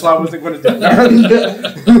car. That's why I wasn't going to do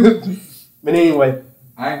it. But anyway,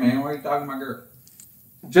 Hey, man, why are you talking to my girl?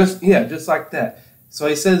 just like that. So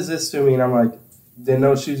he says this to me, and I'm like, didn't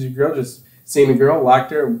know she was your girl. Just seen a girl,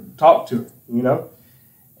 liked her, talked to her, you know.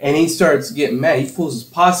 And he starts getting mad. He pulls his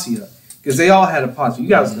posse up because they all had a posse. You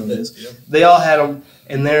guys know this. Yep. They all had them,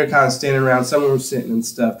 and they're kind of standing around. Some of them were sitting and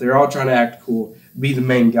stuff. They're all trying to act cool, be the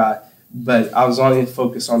main guy. But I was only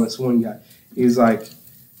focused on this one guy. He's like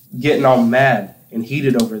getting all mad and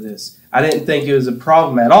heated over this. I didn't think it was a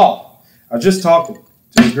problem at all. I was just talking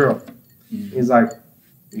to the girl. He's like,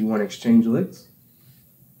 you want to exchange licks?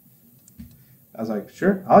 I was like,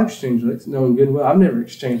 sure, I'll exchange licks. Knowing good and well, I've never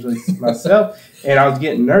exchanged licks myself. And I was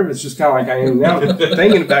getting nervous, just kind of like I am now,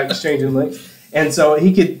 thinking about exchanging licks. And so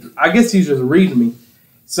I guess he's just reading me.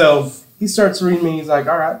 So he starts reading me. He's like,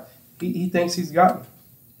 all right. He thinks he's got me.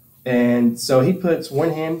 And so he puts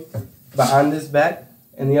one hand behind his back,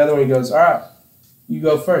 and the other one he goes, all right, You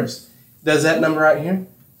go first. Does that number right here,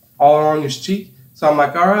 all along his cheek. So I'm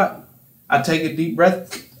like, all right. I take a deep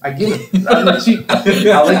breath. I get it right on the cheek.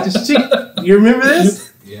 I lick his cheek. You remember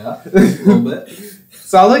this? Yeah, a little bit.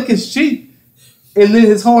 So I lick his cheek, and then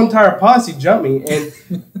his whole entire posse jumped me. And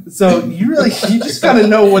so you just got to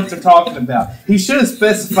know what they're talking about. He should have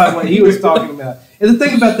specified what he was talking about. And the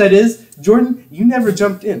thing about that is, Jordan, you never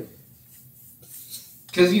jumped in.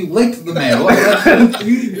 Because you licked the man.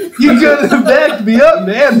 You could have backed me up,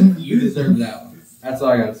 man. You deserve that one. That's all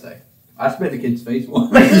I gotta say. I spit the kid's face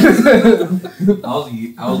once. I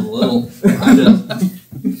was little.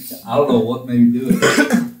 I don't know what made me do it.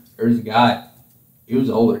 There was a guy. He was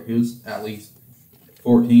older. He was at least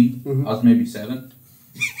 14. Mm-hmm. I was maybe 7.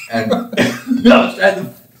 And I was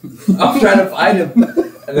trying to fight him.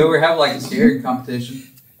 And then we were having like a staring competition.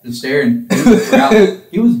 Just staring.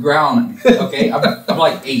 He was growling at me. Okay, I'm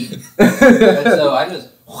like 8. And so I just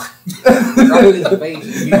right in his face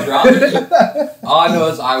and he dropped. All I know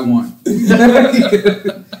is I won.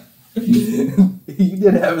 You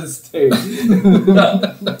did have a stare. I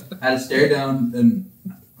had to stare down, and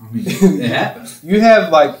I mean, it happened. You have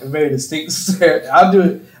like a very distinct stare. I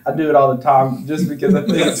do it all the time just because I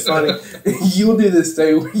think it's funny. You'll do this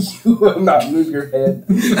thing where you will not move your head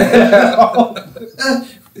at all.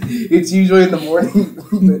 It's usually in the morning.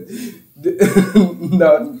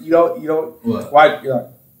 No, you don't. What? Why? You're like.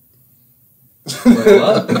 Wait,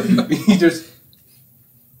 what? You just.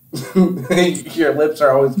 Your lips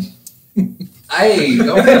are always. Hey,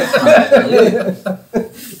 don't touch my lip.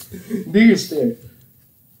 Do your stare.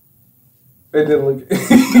 And then look.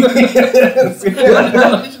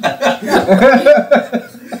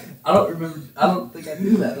 I don't remember. I don't think I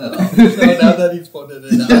knew that at all. So now that he's pointed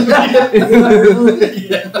it out.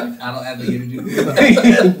 I don't have to give you.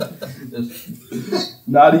 Just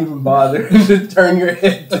Not even bother to turn your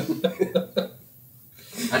head.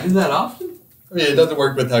 I do that often. I mean, it doesn't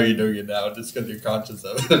work with how you're doing it now, just because you're conscious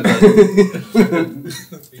of it.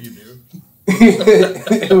 You do.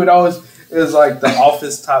 It was like the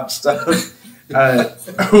office type stuff,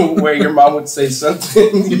 where your mom would say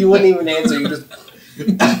something, you wouldn't even answer, you just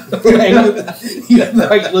you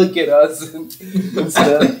like look at us and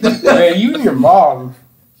stuff. Man, you and your mom.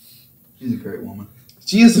 She's a great woman.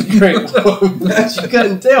 She is a great woman. She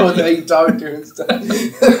couldn't tell with how you talk to her and stuff.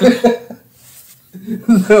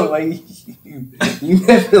 The way you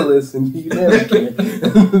never listened, you never cared.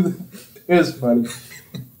 It was funny.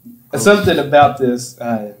 Something about this,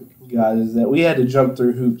 guys, is that we had to jump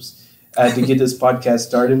through hoops to get this podcast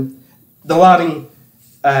started. The lighting,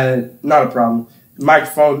 not a problem.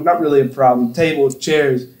 Microphone, not really a problem. Table,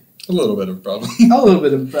 chairs. A little bit of a problem. A little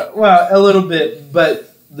bit of a little bit,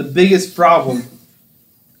 but the biggest problem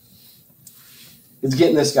is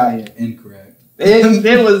getting this guy here. Incorrect. It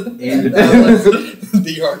was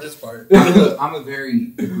The hardest part. I'm a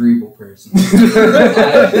very agreeable person.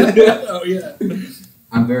 Oh, yeah.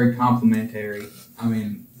 I'm very complimentary. I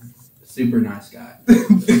mean, super nice guy.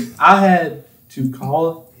 I had to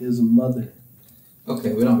call his mother.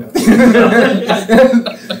 Okay, we don't got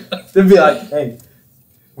To be like, hey,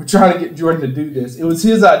 we're trying to get Jordan to do this. It was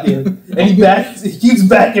his idea, and he keeps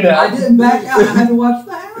backing out. I didn't back out. I had to watch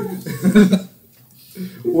the house.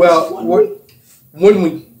 Well,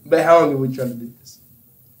 but how long did we try to do this?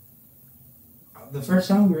 The first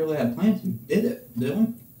time we really had plans, we did it, didn't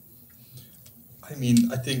we? I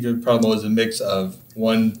mean, I think the problem was a mix of,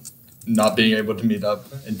 1, not being able to meet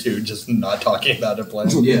up, and 2, just not talking about a plan.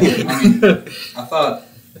 Yeah, I mean, I thought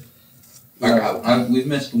we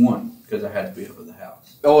missed one because I had to be over the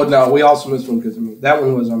house. Oh, no, we also missed one because of me. That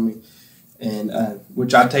one was on me, and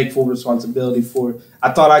which I take full responsibility for.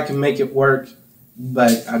 I thought I could make it work,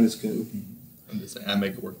 but I just couldn't. I'm just saying, I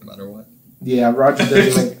make it work no matter what. Yeah, Roger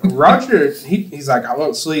doesn't make Roger, he's like, I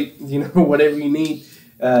won't sleep, whatever you need.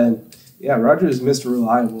 Yeah, Roger is Mr.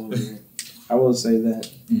 Reliable over here. I will say that.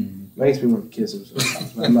 Makes me want to kiss him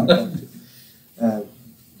sometimes, but I'm not going to.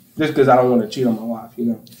 Just because I don't want to cheat on my wife,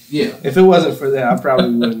 Yeah. If it wasn't for that, I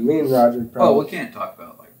probably wouldn't. Me and Roger probably. Oh, we can't talk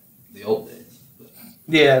about like the old days. But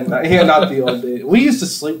Yeah, not the old days. We used to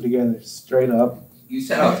sleep together, straight up. you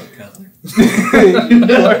said I was a cuddler.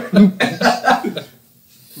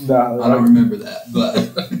 No, I don't remember that, but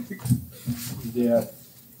yeah.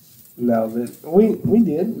 No, but we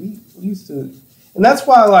did. We used to, and that's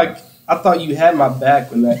why I thought you had my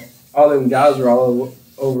back when all them guys were all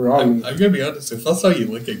over on me. I'm gonna be honest. If I saw you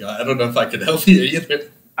lick a guy, I don't know if I could help you either.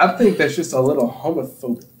 I think that's just a little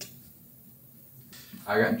homophobic.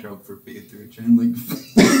 I got in trouble for being through a chain link.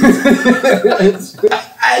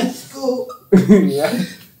 At school. Yeah,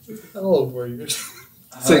 How old were you?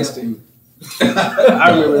 16. I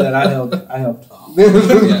remember that. I helped. Oh,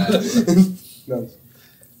 yeah. No.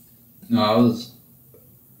 No, I was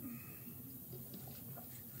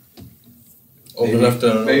Old enough to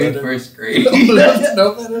know maybe better. first grade. Old enough to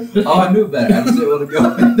know better. Oh, I knew better. I just didn't want to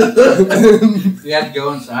go. We had to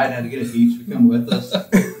go inside. Had to get a teacher to come with us.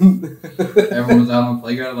 Everyone was out on the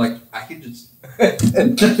playground. I'm like, I could just whip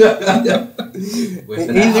it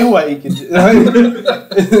He out. knew what he could do.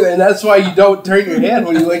 And that's why you don't turn your head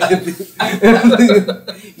when you look at me.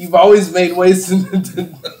 You've always made ways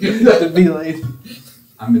to be late.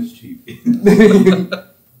 I'm mischievous.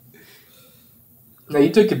 Now, you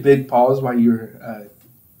took a big pause while you were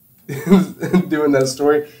doing that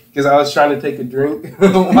story because I was trying to take a drink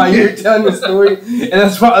while you were telling the story. And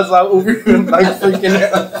that's why I was like over here like freaking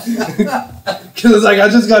out. Because it's like, I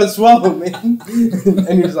just got to swallow, man.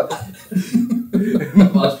 And you're just like...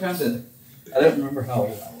 Well, I was trying to. I don't remember how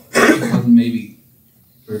old I was. I was maybe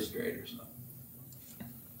first grade or something.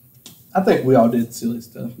 I think we all did silly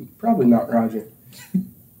stuff. Probably not Roger.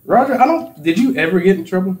 Roger, did you ever get in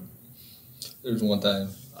trouble? There was one time,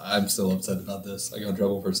 I'm still upset about this. I got in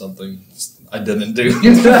trouble for something I didn't do.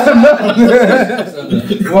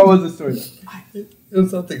 What was the story? It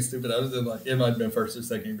was something stupid. I was it might have been first or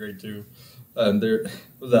second grade too. There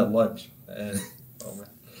was at lunch, and oh man,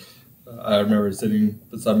 I remember sitting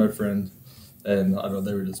beside my friend, and I don't know,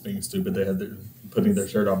 they were just being stupid. They had putting their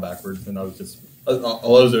shirt on backwards, and I was just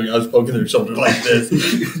all I was doing, I was poking their shoulder like this.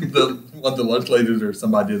 One of the lunch ladies or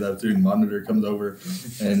somebody that was doing the monitor comes over,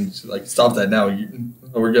 and she's like, "Stop that now!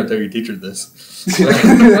 We're gonna tell your teacher this."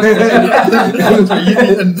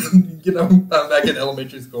 And, back in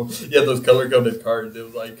elementary school, you had those color coded cards. It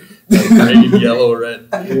was like green, yellow, red.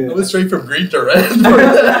 Yeah. It was straight from green to red.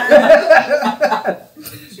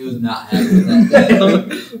 She was not happy with that.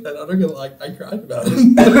 And I don't get I cried about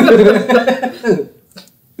it.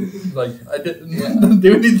 Like I didn't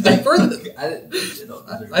do anything further.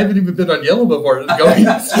 I haven't even been on yellow before. It's going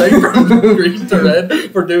straight from green to red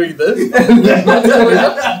for doing this.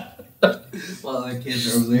 Well, the kids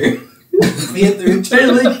are over there. Being through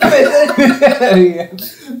Charlie.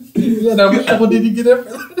 Yeah, how much trouble did you get in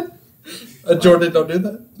for that? Jordan, don't do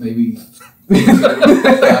that. Maybe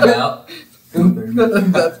got out. I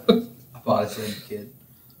thought I said the kid.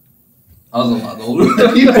 I was a lot older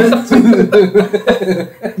than he was.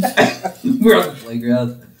 We were on the playground.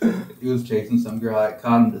 He was chasing some girl. I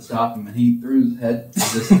caught him to stop him, and he threw his head,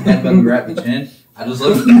 just headbutt me right in the chin. I just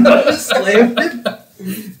looked at him and just slammed it.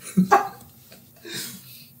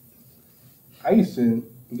 I used to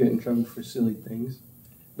get in trouble for silly things.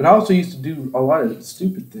 But I also used to do a lot of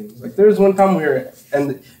stupid things. Like there was one time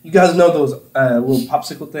and you guys know those little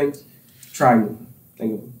popsicle things? Triangle.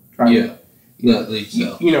 Think of them. Triangle. Yeah. At least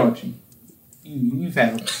so. You know what you've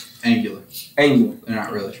had them. Angular. Angular. They're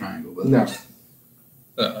not really triangle, but No.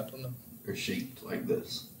 I don't know. they're shaped like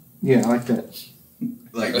this. Yeah, I like that.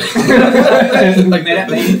 Like Like made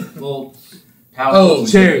little pouches. Oh,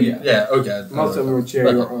 cherry. Yeah. Yeah, okay. Most of them were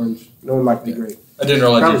cherry or orange. No one liked the grape. I didn't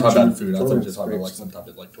realize you were Probably talking about food. I thought you were Jordan's just talking about grapes. some type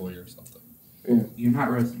of toy or something. You're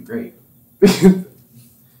not roasting grape.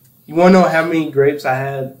 You want to know how many grapes I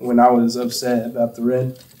had when I was upset about the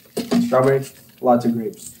red strawberry? Lots of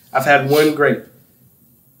grapes. I've had one grape,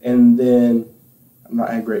 and then I've not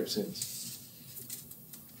had grapes since.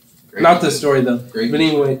 Grape Not the is story though. Grape But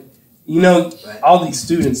is anyway, you know, Right. all these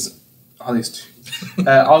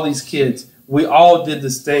kids, we all did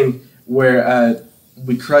this thing where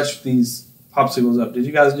we crushed these popsicles up. Did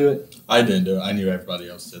you guys do it? I didn't do it. I knew everybody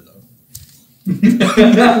else did though.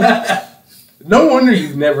 No wonder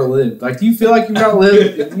you've never lived. Like, do you feel like you've not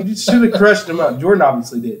lived? You just should have crushed them up. Jordan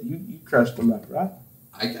obviously did. You crushed them up, right?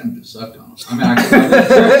 I kind of just sucked on them. I mean,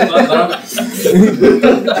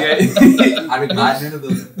 I didn't hide into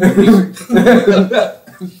them.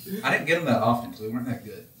 I didn't get them that often, so they weren't that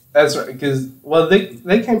good. That's right. Because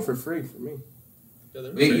they came for free for me. Yeah, they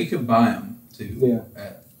were You great. could buy them too. Yeah.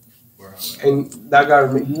 At where I was. And that guy,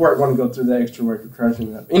 you weren't going to go through the extra work of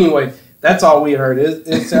crushing it up. Anyway, that's all we heard. It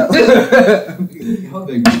sounds. How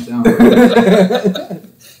big do you sound?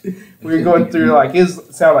 We were going through it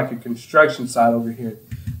sounded like a construction site over here.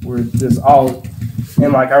 We're just all,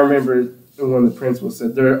 and like I remember when the principal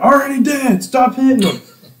said, "They're already dead. Stop hitting them."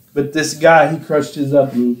 But this guy, he crushed his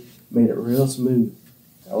up and he made it real smooth.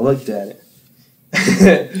 I looked at it,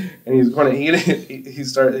 and he was going to eat it. He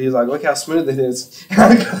was like, "Look how smooth it is."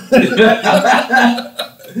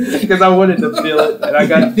 Because I wanted to feel it, and I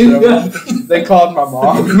got in trouble. They called my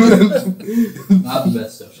mom. Not the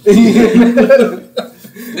best social.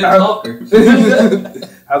 Good talker.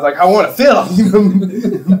 I was like, I want to feel.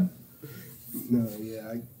 No,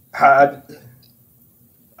 yeah,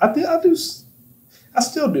 I I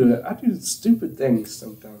still do it. I do stupid things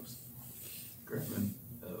sometimes. Grabbing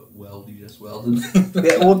weld you just welded.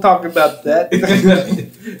 Yeah, we'll talk about that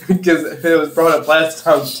because it was brought up last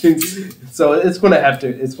time too. So it's gonna have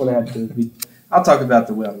to be. I'll talk about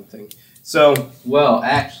the welding thing. So, Well,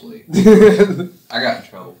 actually, I got in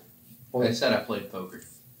trouble. They said I played poker.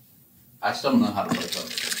 I still don't know how to play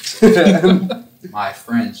poker. My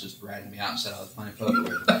friends just ratted me out and said I was playing poker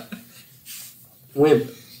with them.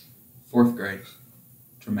 Wimp. 4th grade.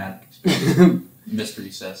 Traumatic experience. Missed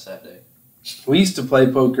recess that day. We used to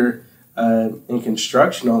play poker in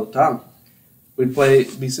construction all the time. We'd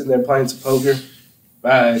be sitting there playing some poker,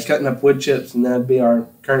 cutting up wood chips, and that'd be our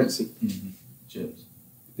currency. Mm-hmm. Chips.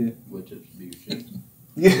 Yeah. Wood chips would be your chips.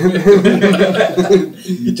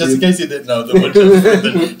 Just in case you didn't know, the wood chips were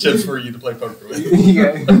the chips for you to play poker with.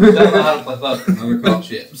 Yeah. Don't know how to play poker. No, they're called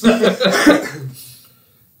chips.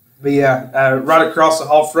 But yeah, right across the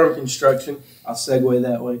hall from construction, I'll segue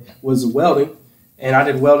that way, was welding. And I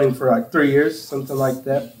did welding for like 3 years, something like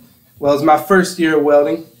that. Well, it was my first year of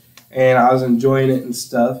welding, and I was enjoying it and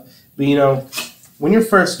stuff. But you know, when you're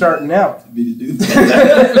first starting out, when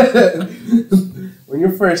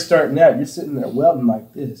you're first starting out, you're sitting there welding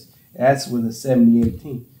like this. That's with a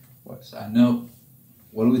 7018. Side note,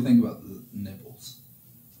 what do we think about the nipples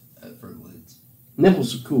for the lids?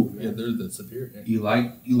 Nipples are cool, Yeah, man. they're the superior. You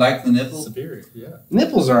like the nipple? Superior, yeah.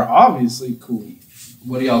 Nipples are obviously cool.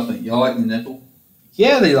 What do y'all think? Y'all like the nipple?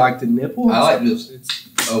 Yeah, they like the nipple. I like just It's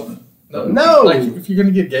open. No. Like if you're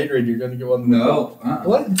gonna get Gatorade, you're gonna get one. No.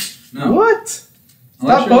 What? No. What? Stop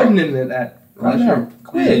Unless you're opening it at right unless now. you're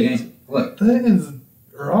Quit. playing a game. Look. That is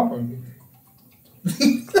wrong.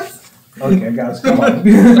 Okay, guys, come on.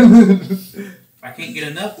 I can't get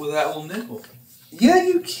enough with that little nipple. Yeah,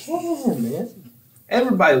 you can, man.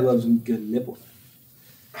 Everybody loves a good nipple.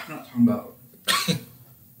 I'm not talking about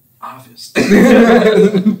obvious.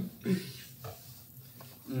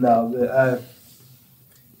 No, but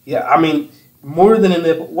yeah, I mean, more than a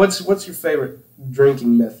nipple. What's your favorite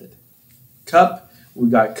drinking method? Cup. We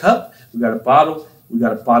got a bottle. We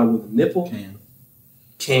got a bottle with a nipple.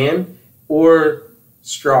 Can or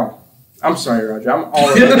straw. I'm sorry, Roger. I'm all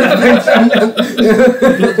over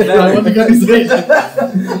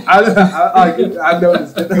I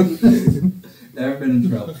noticed it. Never been in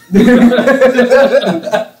trouble.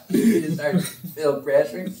 You just start to feel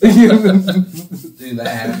pressure. Dude, that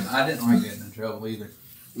happened. I didn't like getting in trouble either.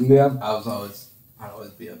 Yeah. I'd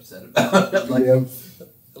always be upset about it. Like, Yeah.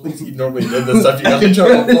 At least you normally did the stuff you got in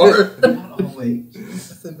trouble for. not always.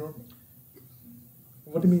 That's normal.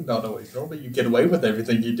 What do you mean not always? Normally you get away with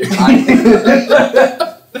everything you do.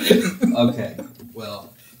 Okay,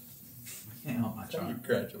 well, I can't help my You charm.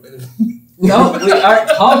 graduated. No, we aren't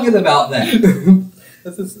talking about that.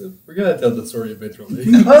 We're gonna tell the story eventually.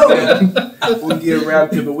 We'll get around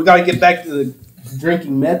to it, but we got to get back to the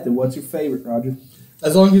drinking method. What's your favorite, Roger?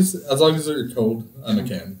 As long as they're cold, I'm a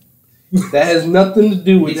can. That has nothing to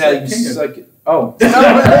do with He how said you finger. suck it. Oh. I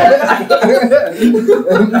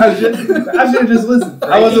should have just listened.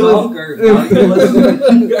 I wasn't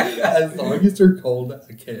listening. As long as they're cold,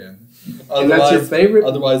 I can. And that's your favorite?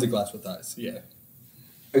 Otherwise, a glass with ice. Yeah.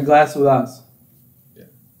 A glass with ice. Yeah.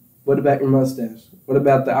 What about your mustache? What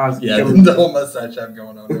about the ice? Yeah, the whole mustache I'm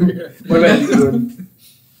going on right here. What about you, Jordan?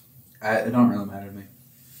 It don't really matter to me.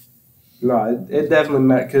 No, it definitely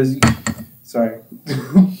matters because, sorry,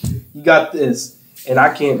 you got this, and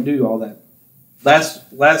I can't do all that.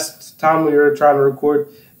 Last time we were trying to record,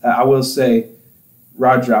 I will say,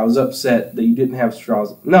 Roger, I was upset that you didn't have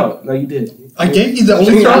straws. No, you did. I gave you the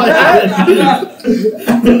only straw I had.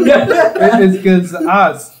 It's because the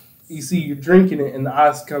ice. You see, you're drinking it, and the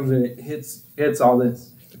ice comes and it hits all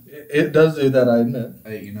this. It does do that, I admit.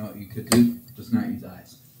 Hey, you know what you could do? Just not use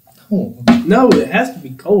ice. Oh. No, it has to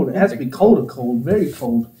be cold. It has to be cold, very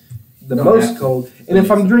cold, the Don't most have to. cold. And if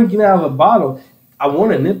I'm drinking out of a bottle, I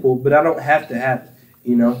want a nipple, but I don't have to have it.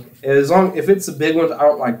 You know, if it's a big one, I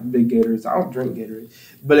don't like big Gatorades. I don't drink Gatorade.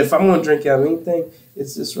 But if I'm gonna drink out of anything,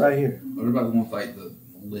 it's just right here. What about the one with like the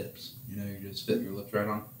lips? You know, you just fit your lips right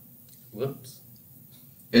on. Whoops.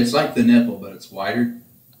 It's like the nipple, but it's wider.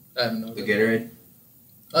 I have no The idea. Gatorade.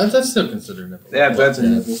 That's still considered nipple. Yeah, that's a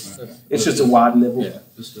nipple. It's just a wide nipple. Yeah.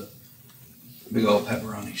 Just a big old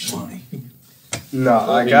pepperoni schlonny. No,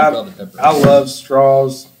 like Maybe call it pepper. I love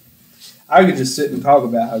straws. I could just sit and talk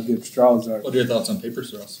about how good straws are. What are your thoughts on paper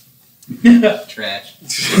straws? Trash.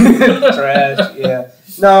 Trash, yeah.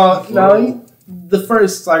 No. The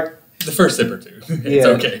first, like, The first sip or two. It's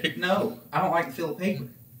Yeah. okay. No, I don't like to feel paper.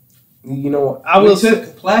 you know what? I will We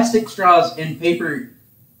took plastic straws in paper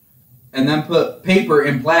and then put paper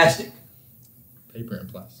in plastic. Paper and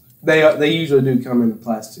plastic. They usually do come in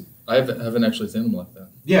plastic. I haven't actually seen them like that.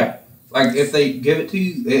 Yeah. Like, if they give it to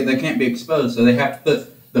you, they can't be exposed, so they have to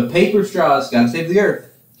put the paper straws, gotta save the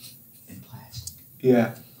earth, in plastic.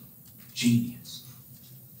 Yeah. Genius.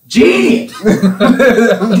 Genius!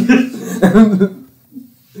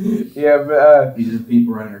 Yeah, but These are the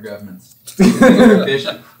people running our governments. They're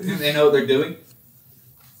efficient. They know what they're doing.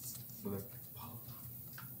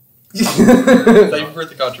 Thank you for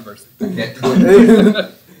the controversy. Okay.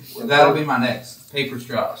 That'll be my next. Paper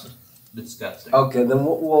straws. Disgusting. Okay, then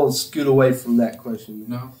we'll scoot away from that question.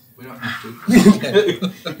 No, we don't have to.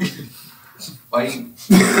 Why you?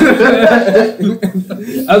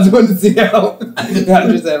 I was going to see how I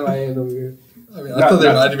just had my hand over here. I mean, I thought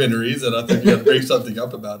there might have been a reason. I think you had to bring something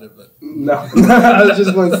up about it, but No, I was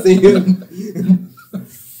just going to see him.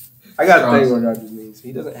 I got a thing on Roger's knees.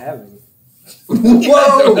 He doesn't have any.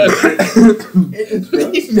 Whoa!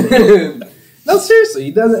 No, seriously,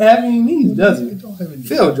 he doesn't have any knees, does he? don't have any.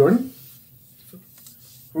 Phil, Jordan.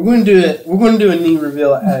 We're going to do it. We're going to do a knee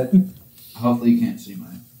reveal at Hopefully you can't see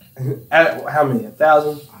mine. at how many?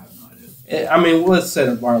 1,000? I have no idea. I mean, let's set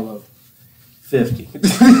a bar low. 50.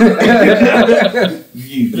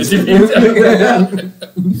 Views.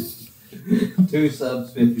 2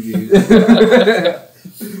 subs, 50 views.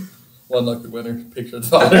 One lucky winner. Picture the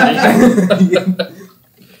father.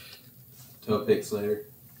 To a pics later.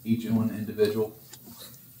 Each one individual.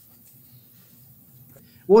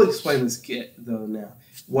 We'll explain this kit though now.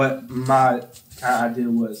 What my kind of idea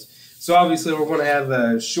was. So obviously we're going to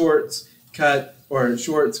have shorts,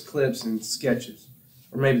 shorts, clips, and sketches,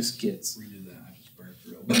 or maybe skits. Redo that. I just burped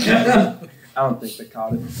real bad. I don't think they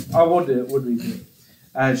caught it. Oh, we'll do it. We'll redo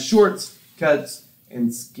it. Shorts, cuts,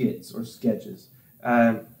 and skits or sketches. We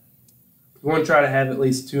want to try to have at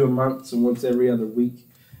least 2 a month, so once every other week.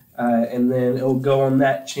 And then it'll go on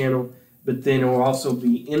that channel, but then it will also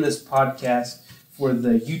be in this podcast for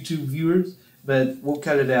the YouTube viewers, but we'll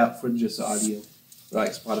cut it out for just audio,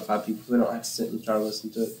 like Spotify people. They don't have to sit and try to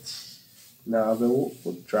listen to it. No, but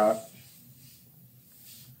we'll try.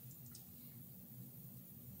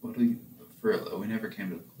 What do we, for real though, we never came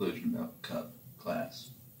to a conclusion about cup class.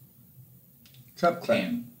 Cup clap.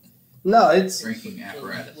 Can No, it's drinking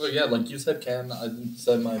apparatus. Well, yeah, like you said, can. I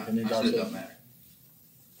said my opinion. It Josh don't said- matter.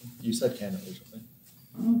 You said can originally.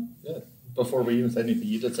 Oh. Yeah. Before we even said anything,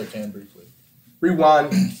 you did say can briefly.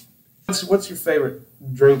 rewind. What's your favorite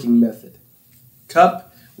drinking method?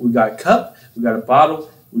 Cup. We got a cup. We got a bottle.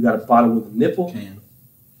 We got a bottle with a nipple.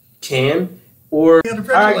 Can. Or, all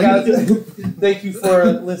right, guys. Thank you for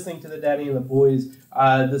listening to the Daddy and the Boys.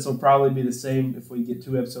 This will probably be the same if we get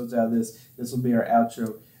 2 episodes out of this. This will be our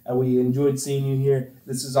outro. We enjoyed seeing you here.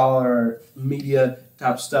 This is all our media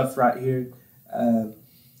type stuff right here.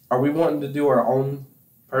 Are we wanting to do our own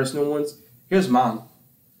personal ones? Here's mine.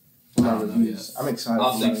 For my I don't know reviews. yet. I'm excited.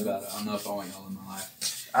 I'll for think my- about it. I don't know if I want y'all in my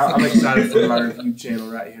life. I'm excited for my review channel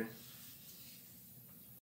right here.